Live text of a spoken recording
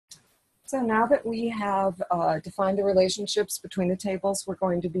So now that we have defined the relationships between the tables, we're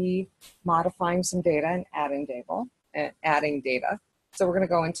going to be modifying some data and adding data. So we're going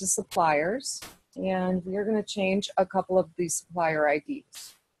to go into suppliers, and we're going to change a couple of these supplier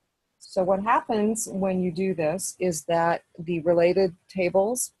IDs. So what happens when you do this is that the related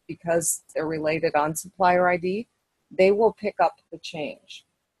tables, because they're related on supplier ID, they will pick up the change.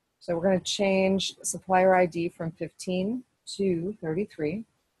 So we're going to change supplier ID from 15 to 33.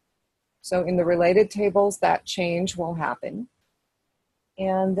 So in the related tables, that change will happen.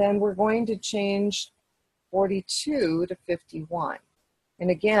 And then we're going to change 42 to 51.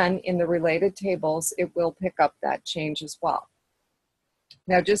 And again, in the related tables, it will pick up that change as well.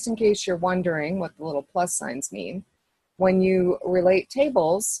 Now, just in case you're wondering what the little plus signs mean, when you relate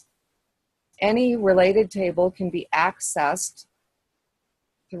tables, any related table can be accessed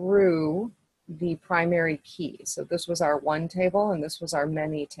through the primary key. So this was our one table, and this was our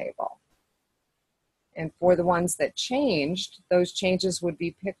many table. And for the ones that changed, those changes would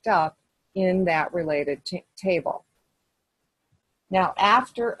be picked up in that related table. Now,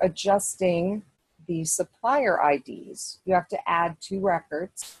 after adjusting the supplier IDs, you have to add 2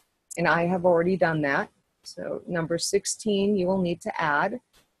 records, and I have already done that. So number 16, you will need to add.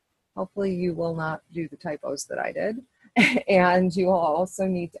 Hopefully you will not do the typos that I did. And you will also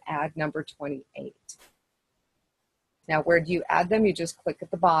need to add number 28. Now, where do you add them? You just click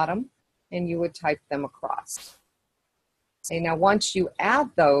at the bottom, and you would type them across. Okay, now once you add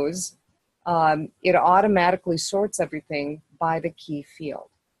those, it automatically sorts everything by the key field.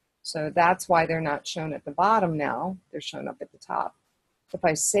 So that's why they're not shown at the bottom now, they're shown up at the top. If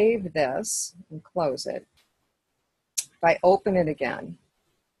I save this and close it, if I open it again,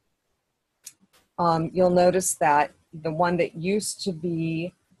 you'll notice that the one that used to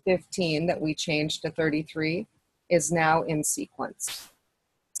be 15 that we changed to 33 is now in sequence.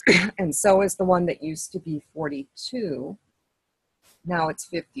 And so is the one that used to be 42. Now it's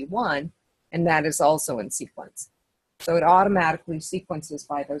 51, and that is also in sequence. So it automatically sequences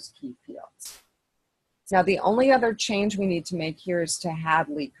by those key fields. Now the only other change we need to make here is to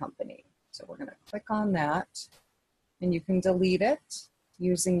Hadley Company. So we're going to click on that, and you can delete it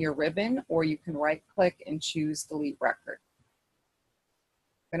using your ribbon, or you can right click and choose delete record.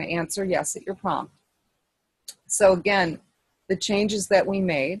 I'm going to answer yes at your prompt. So again, the changes that we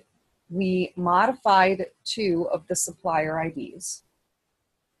made, we modified 2 of the supplier IDs.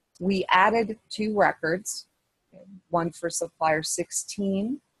 We added 2 records, one for supplier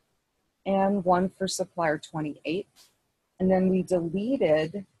 16 and one for supplier 28. And then we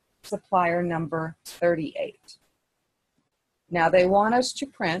deleted supplier number 38. Now they want us to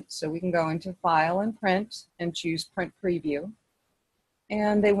print, so we can go into File and Print and choose Print Preview.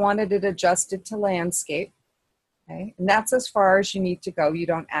 And they wanted it adjusted to landscape. Okay, and that's as far as you need to go. You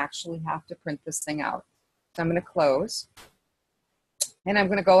don't actually have to print this thing out. So I'm going to close. And I'm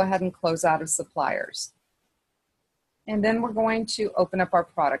going to go ahead and close out of suppliers. And then we're going to open up our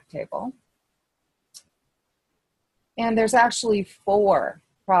product table. And there's actually 4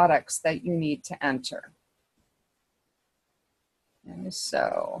 products that you need to enter. And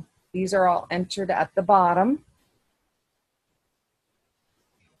so these are all entered at the bottom.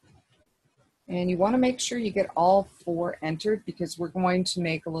 And you want to make sure you get all 4 entered, because we're going to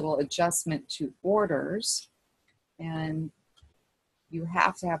make a little adjustment to orders. And you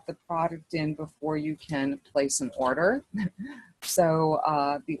have to have the product in before you can place an order. So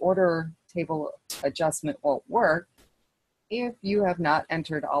the order table adjustment won't work if you have not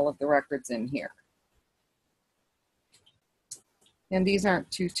entered all of the records in here. And these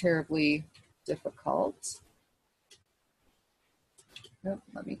aren't too terribly difficult. Oh,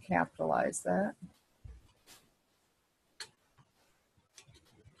 let me capitalize that.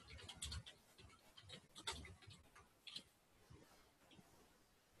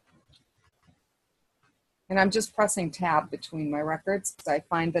 And I'm just pressing tab between my records because I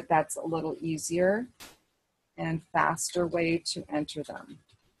find that that's a little easier and faster way to enter them.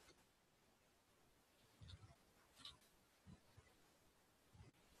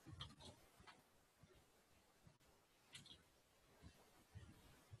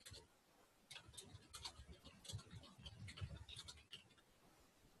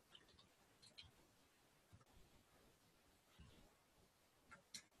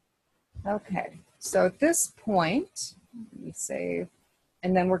 Okay, so at this point, let me save,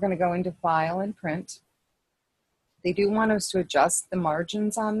 and then we're going to go into File and Print. They do want us to adjust the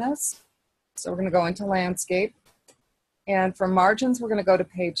margins on this. So we're going to go into Landscape. And for margins, we're going to go to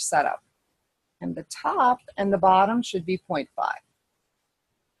Page Setup. And the top and the bottom should be 0.5.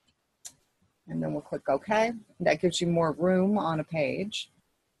 And then we'll click OK. That gives you more room on a page.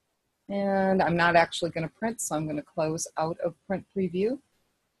 And I'm not actually going to print, so I'm going to close out of print preview.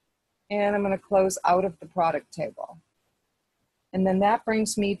 And I'm going to close out of the product table. And then that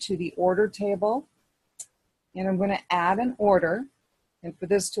brings me to the order table. And I'm going to add an order. And for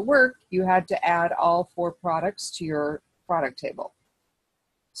this to work, you had to add all 4 products to your product table.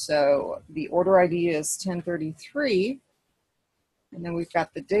 So the order ID is 1033. And then we've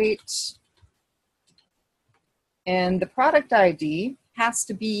got the date. And the product ID has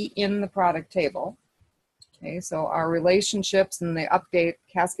to be in the product table. Okay, so our relationships and the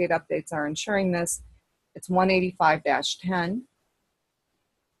cascade updates are ensuring this. It's 185-10.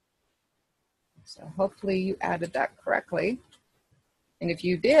 So hopefully you added that correctly. And if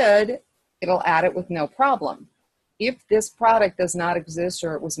you did, it'll add it with no problem. If this product does not exist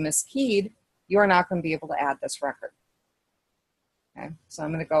or it was miskeyed, you're not going to be able to add this record. Okay, so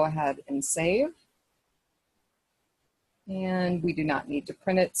I'm going to go ahead and save. And we do not need to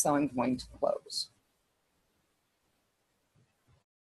print it, so I'm going to close.